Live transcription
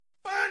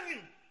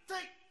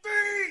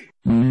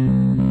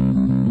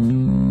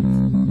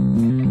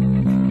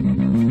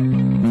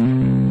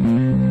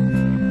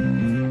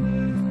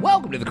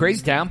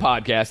Crazy Town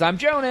Podcast. I'm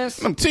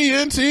Jonas. I'm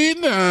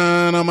TNT,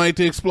 and I'm Mike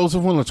the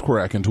Explosive One. Let's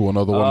crack into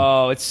another one.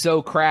 Oh, it's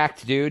so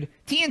cracked, dude.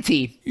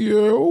 TNT.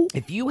 Yo.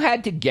 If you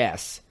had to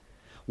guess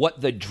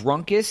what the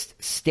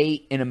drunkest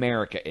state in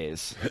America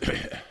is,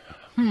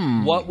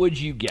 what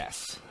would you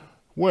guess?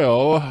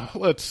 Well,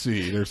 let's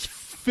see. There's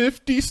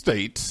 50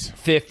 states.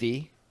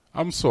 50.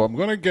 I'm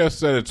going to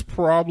guess that it's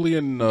probably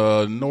in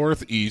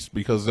Northeast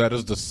because that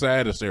is the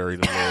saddest area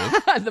to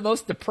live. The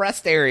most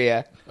depressed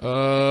area.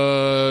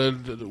 Where's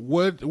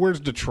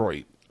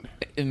Detroit?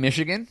 In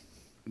Michigan?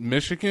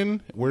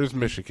 Michigan? Where's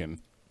Michigan?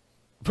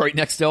 Right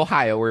next to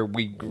Ohio, where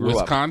we grew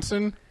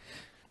Wisconsin? up.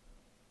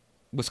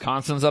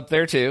 Wisconsin's up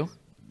there, too.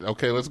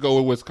 Okay, let's go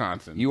with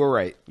Wisconsin. You were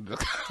right.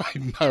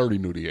 I already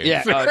knew the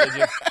answer. Yeah. Did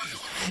you?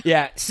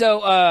 Yeah,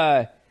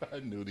 so... I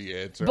knew the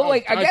answer. But I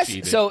guess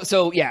cheated.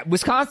 so yeah,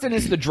 Wisconsin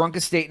is the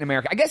drunkest state in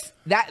America. I guess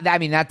that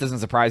doesn't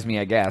surprise me,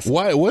 I guess.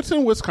 Why? What's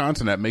in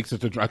Wisconsin that makes it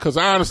the drunk? Because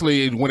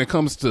honestly, when it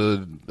comes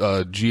to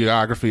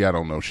geography, I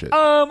don't know shit.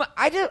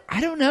 I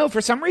don't know. For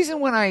some reason,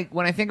 when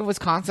I think of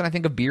Wisconsin, I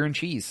think of beer and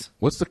cheese.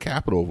 What's the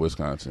capital of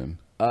Wisconsin?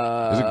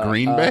 Is it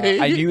Green Bay?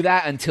 I knew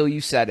that until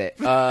you said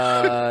it.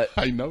 I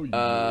know you knew it.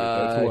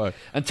 That's why.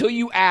 Until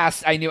you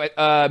asked, I knew it.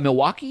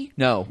 Milwaukee?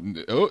 No.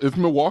 Oh, is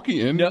Milwaukee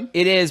in? No,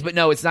 it is, but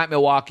no, it's not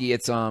Milwaukee.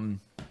 It's God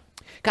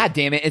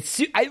damn it!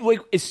 I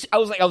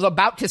was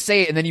about to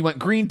say it, and then you went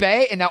Green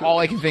Bay, and now all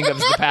I can think of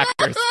is the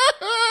Packers.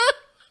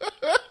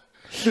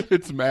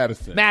 It's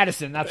Madison.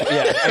 Madison, that's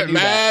I knew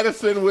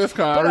Madison, that.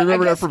 Wisconsin. I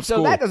remember that from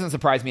school. So that doesn't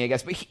surprise me, I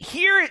guess. But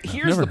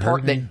here's the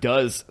part that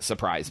does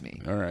surprise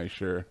me. All right,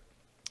 sure.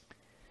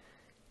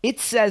 It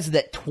says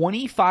that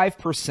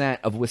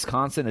 25% of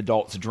Wisconsin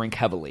adults drink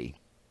heavily.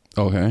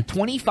 Okay.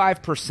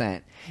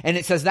 25%. And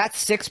it says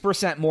that's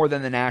 6% more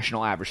than the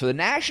national average. So the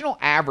national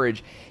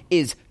average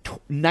is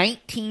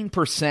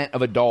 19%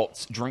 of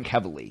adults drink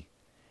heavily.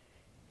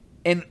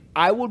 And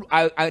I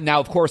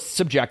now, of course,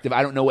 subjective.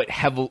 I don't know what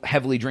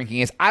heavily drinking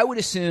is. I would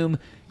assume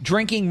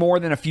drinking more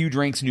than a few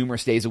drinks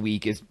numerous days a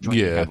week is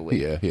drinking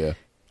heavily. Yeah.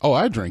 Oh,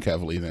 I drink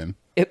heavily then.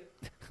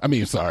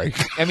 Sorry.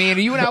 Are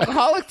you an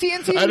alcoholic,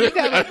 TNT? I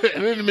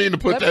didn't mean to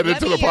put that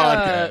into the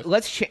podcast.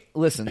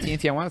 Listen,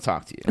 TNT, I want to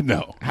talk to you.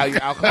 No. How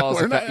your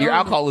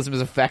alcoholism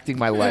is affecting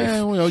my life.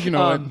 Yeah, well,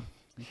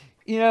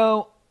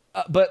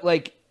 but I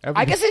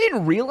guess I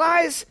didn't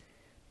realize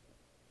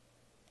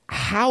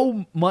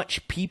how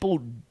much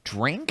people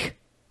drink.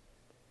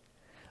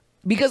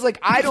 Because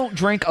I don't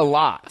drink a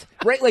lot,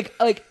 right?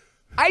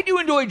 I do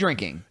enjoy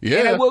drinking. Yeah.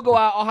 And I will go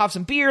out, I'll have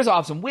some beers, I'll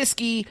have some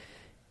whiskey,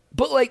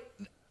 but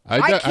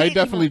I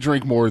definitely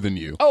drink more than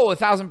you. Oh,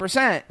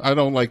 1,000%. I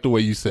don't like the way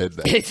you said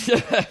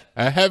that.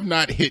 I have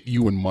not hit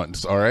you in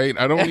months, all right?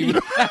 I don't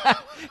even...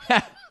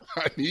 I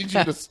need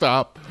you to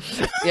stop.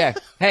 Yeah.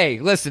 Hey,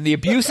 listen, the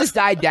abuse has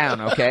died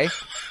down, okay?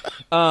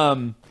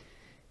 I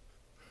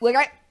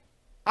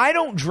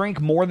don't drink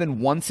more than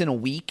once in a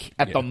week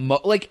at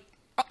the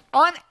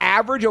on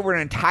average over an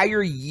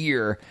entire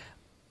year,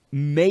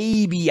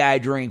 maybe I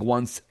drink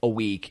once a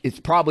week. It's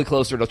probably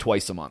closer to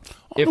twice a month,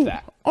 if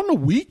that. On the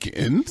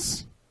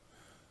weekends?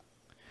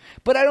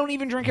 But I don't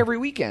even drink every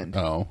weekend.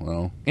 Oh,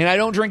 well. And I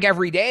don't drink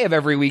every day of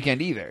every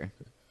weekend either.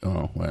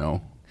 Oh,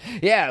 well.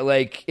 Yeah,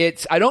 I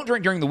don't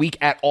drink during the week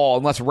at all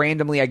unless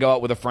randomly I go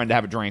out with a friend to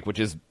have a drink, which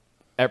is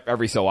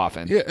every so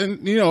often. Yeah, and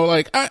I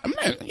like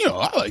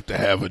to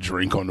have a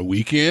drink on the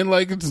weekend.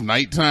 It's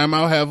nighttime,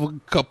 I'll have a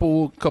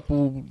couple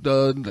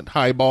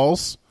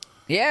highballs.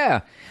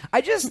 Yeah.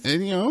 I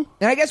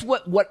guess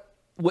what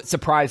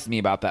surprised me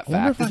about that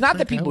fact is not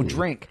that people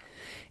drink.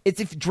 It's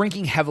if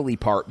drinking heavily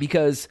part,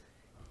 because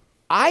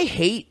I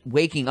hate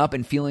waking up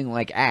and feeling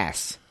like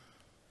ass.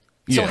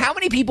 So how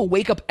many people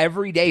wake up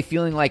every day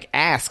feeling like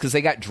ass because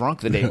they got drunk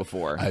the day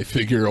before? I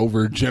figure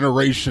over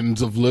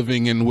generations of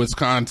living in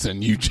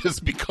Wisconsin, you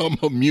just become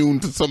immune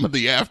to some of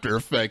the after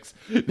effects.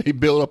 They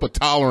build up a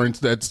tolerance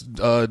that's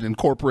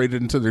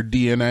incorporated into their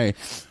DNA.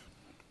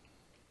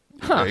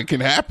 Huh. It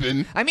can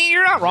happen.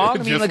 You're not wrong.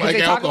 Because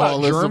they talk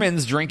about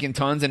Germans drinking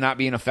tons and not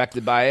being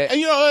affected by it.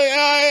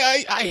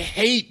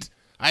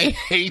 I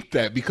hate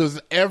that because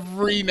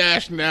every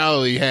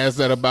nationality has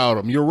that about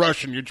them. You're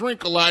Russian, you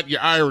drink a lot. You're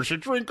Irish, you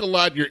drink a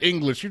lot. You're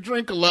English, you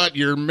drink a lot.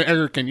 You're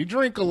American, you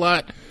drink a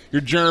lot.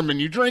 You're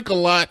German, you drink a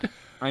lot.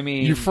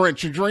 You're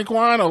French, you drink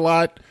wine a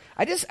lot.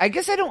 I guess I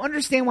don't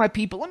understand why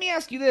people... Let me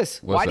ask you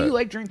this. Why do you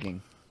like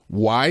drinking?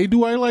 Why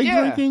do I like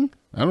drinking?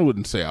 I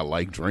wouldn't say I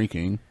like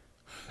drinking.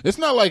 It's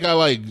not like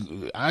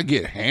I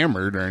get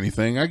hammered or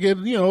anything. I get,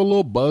 a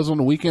little buzz on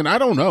the weekend. I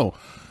don't know.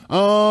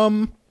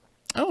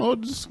 I don't know,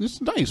 it's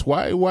nice.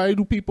 Why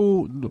do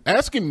people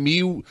asking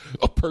me,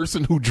 a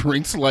person who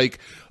drinks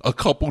a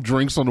couple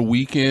drinks on the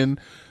weekend?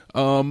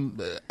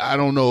 I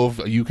don't know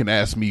if you can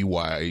ask me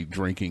why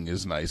drinking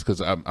is nice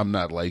because I'm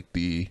not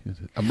the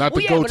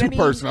go-to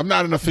person. I'm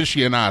not an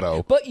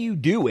aficionado. But you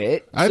do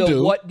it. I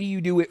do. What do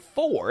you do it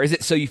for? Is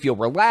it so you feel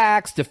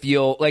relaxed? To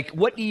feel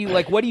what do you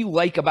like? What do you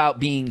like about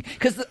being?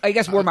 Because I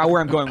guess where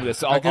I'm going with this.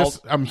 So I guess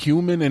I'm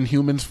human, and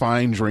humans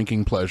find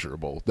drinking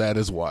pleasurable. That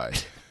is why.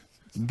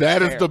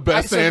 That is the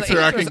best answer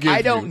I can give you.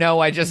 I don't know.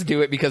 I just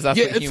do it because that's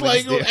what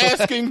humans do.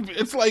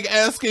 It's like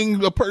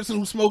asking a person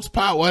who smokes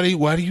pot,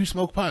 why do you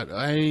smoke pot?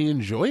 I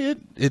enjoy it.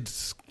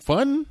 It's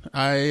fun.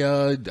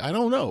 I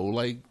don't know.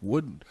 Like,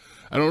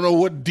 I don't know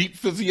what deep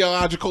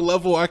physiological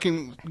level I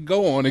can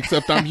go on,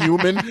 except I'm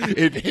human.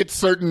 It hits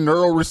certain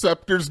neural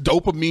receptors.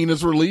 Dopamine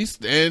is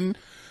released, and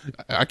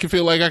I can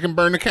feel like I can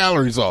burn the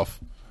calories off.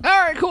 All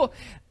right, cool.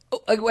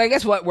 I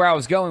guess where I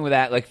was going with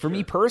that, like for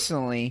me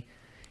personally,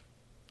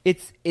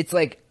 it's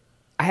like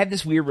I have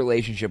this weird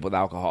relationship with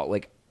alcohol.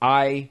 Like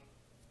I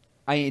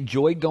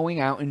enjoy going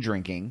out and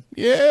drinking,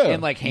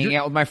 and like hanging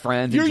out with my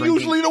friends. You're and drinking.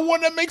 usually the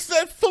one that makes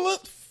that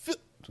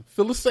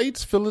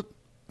facilitates.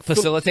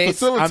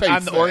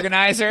 I'm the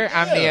organizer.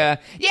 I'm the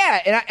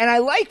and I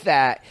like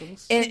that.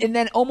 And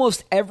then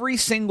almost every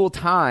single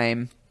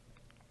time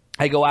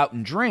I go out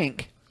and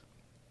drink,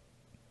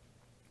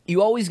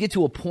 you always get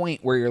to a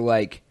point where you're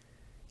like,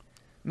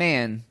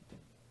 man,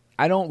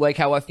 I don't like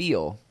how I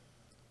feel.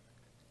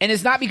 And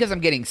it's not because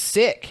I'm getting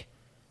sick.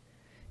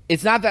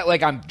 It's not that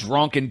like I'm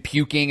drunk and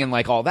puking and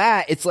like all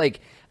that. It's like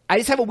I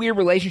just have a weird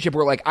relationship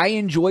where like I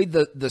enjoyed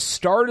the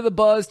start of the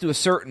buzz to a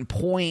certain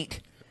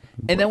point,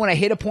 and then when I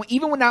hit a point,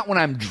 even when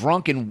I'm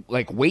drunk and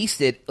like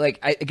wasted, like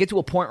I get to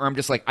a point where I'm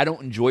just like I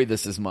don't enjoy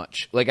this as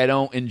much. Like I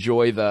don't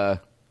enjoy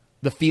the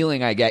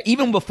feeling I get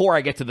even before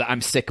I get to the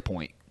I'm sick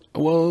point.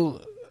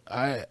 Well,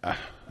 I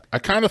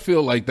kind of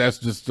feel like that's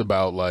just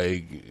about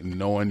like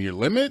knowing your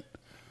limit.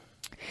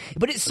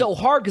 But it's so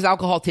hard because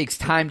alcohol takes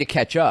time to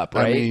catch up,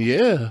 right? I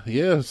mean,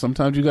 yeah.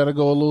 Sometimes you got to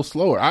go a little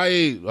slower.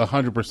 I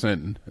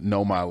 100%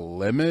 know my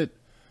limit.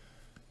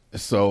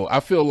 So I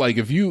feel like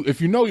if you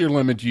know your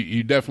limit,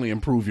 you definitely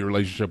improve your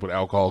relationship with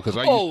alcohol. Because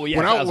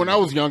when I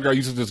was younger, I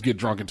used to just get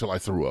drunk until I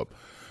threw up.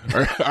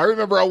 I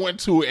remember I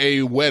went to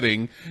a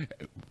wedding.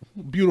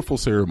 Beautiful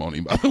ceremony,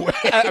 by the way.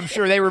 I'm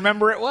sure they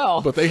remember it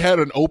well. But they had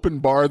an open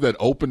bar that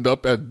opened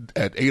up at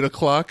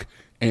 8:00.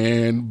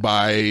 And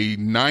by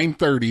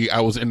 9:30,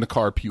 I was in the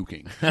car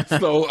puking.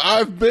 So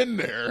I've been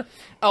there.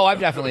 Oh, I've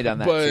definitely done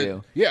that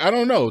too. Yeah, I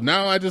don't know.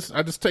 Now I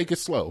just take it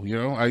slow. You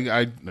know,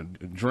 I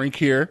drink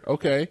here.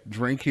 Okay,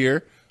 drink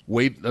here.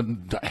 Wait a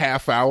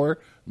half hour.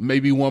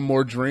 Maybe one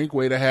more drink.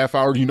 Wait a half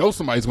hour. You know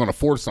somebody's going to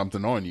force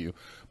something on you.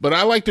 But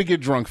I like to get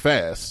drunk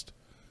fast.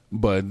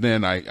 But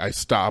then I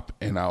stop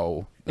and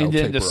I'll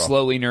then just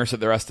slowly nurse it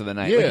the rest of the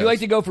night. Yes. Like you like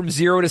to go from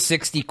 0 to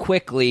 60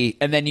 quickly,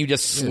 and then you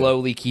just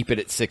slowly keep it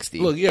at 60.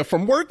 Look,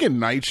 from working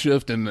night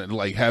shift and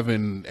like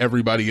having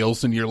everybody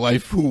else in your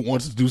life who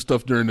wants to do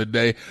stuff during the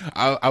day,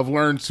 I've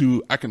learned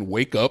I can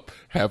wake up,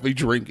 have a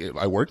drink.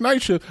 I work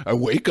night shift. I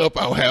wake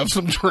up, I'll have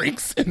some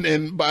drinks, and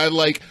then by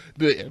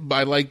the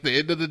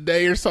end of the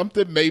day or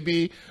something,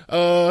 maybe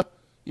I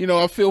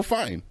feel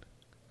fine.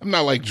 I'm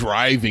not like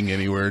driving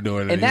anywhere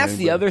doing anything. And that's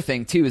the other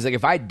thing too, is like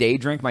if I day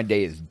drink, my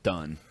day is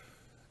done.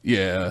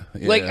 Yeah.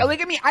 Like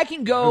I mean, I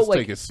can go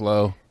Let's take it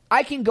slow.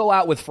 I can go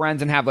out with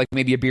friends and have like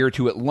maybe a beer or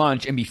two at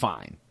lunch and be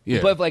fine.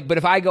 Yeah. But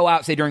if I go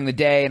out say during the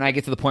day and I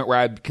get to the point where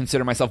I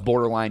consider myself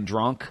borderline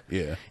drunk,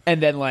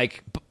 and then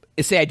like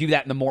say I do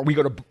that in the morning,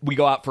 we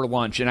go out for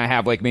lunch and I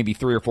have like maybe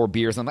 3 or 4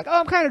 beers. And I'm like, oh,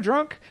 I'm kind of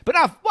drunk, but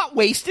not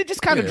wasted,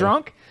 just kind of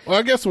drunk. Well,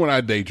 I guess when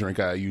I day drink,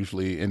 I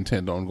usually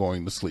intend on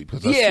going to sleep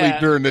because I sleep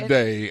during the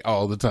day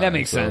all the time. That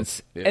makes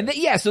sense. Yeah.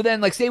 And so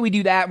then like say we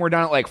do that and we're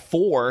done at like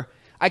 4.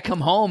 I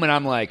come home and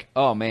I'm like,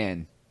 oh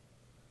man,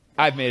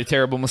 I've made a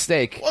terrible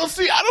mistake. Well,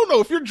 see, I don't know.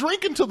 If you're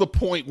drinking to the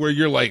point where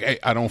you're like, hey,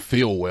 I don't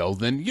feel well,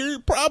 then you're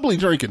probably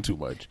drinking too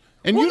much.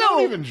 And you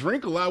don't even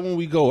drink a lot when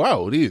we go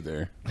out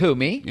either. Who,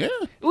 me? Yeah.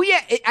 Well,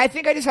 yeah, I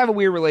think I just have a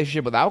weird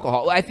relationship with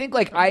alcohol. I think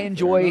like I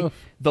enjoy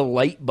the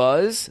light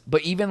buzz,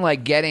 but even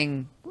like but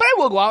I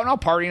will go out and I'll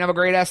party and have a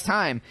great ass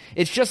time.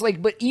 It's just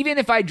like, but even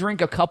if I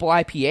drink a couple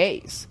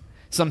IPAs,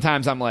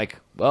 sometimes I'm like,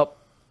 well,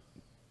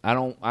 I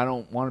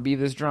don't want to be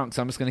this drunk,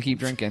 so I'm just going to keep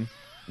drinking.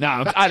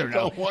 No, I don't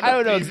know. I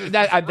don't know.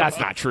 That's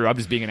not true. I'm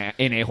just being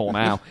an a-hole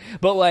now.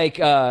 But like,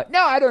 no,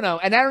 I don't know.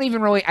 And I don't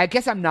even really, I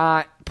guess I'm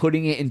not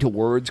putting it into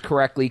words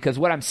correctly because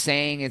what I'm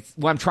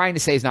trying to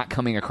say is not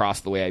coming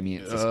across the way I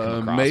mean it's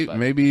coming across.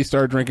 Maybe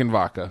start drinking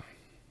vodka.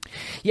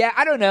 Yeah,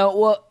 I don't know.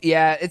 Well,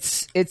 yeah,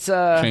 it's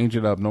change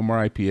it up. No more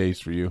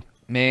IPAs for you.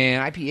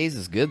 Man, IPAs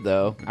is good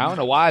though. I don't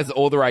know why. As the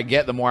older I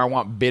get, the more I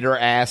want bitter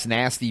ass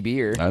nasty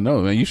beer. I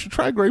know, man. You should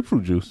try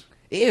grapefruit juice.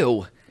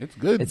 Ew. It's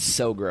good. It's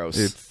so gross.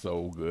 It's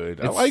so good.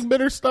 I like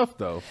bitter stuff,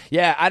 though.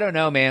 Yeah, I don't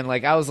know, man.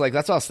 Like, I was like,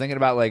 that's what I was thinking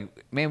about.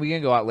 Like, man, we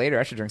can go out later.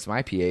 I should drink some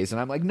IPAs. And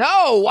I'm like,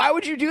 no, why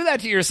would you do that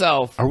to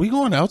yourself? Are we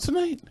going out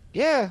tonight?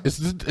 Yeah.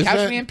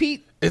 Couchman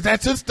Pete?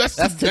 That's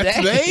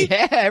today?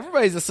 Yeah,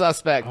 everybody's a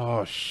suspect.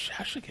 Oh,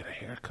 I should get a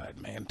haircut,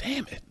 man.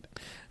 Damn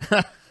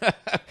it.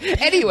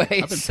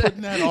 Anyways, I've been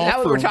putting that off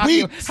now for we're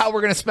talking weeks. how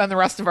we're going to spend the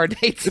rest of our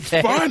day today.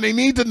 It's fine. They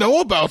need to know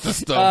about this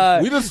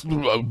stuff. We just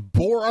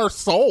bore our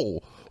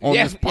soul on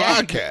this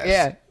podcast.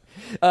 Yeah.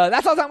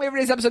 That's all the time we have for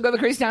today's episode. Go to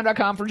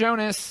crazytown.com for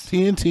Jonas.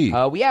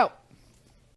 TNT. We out.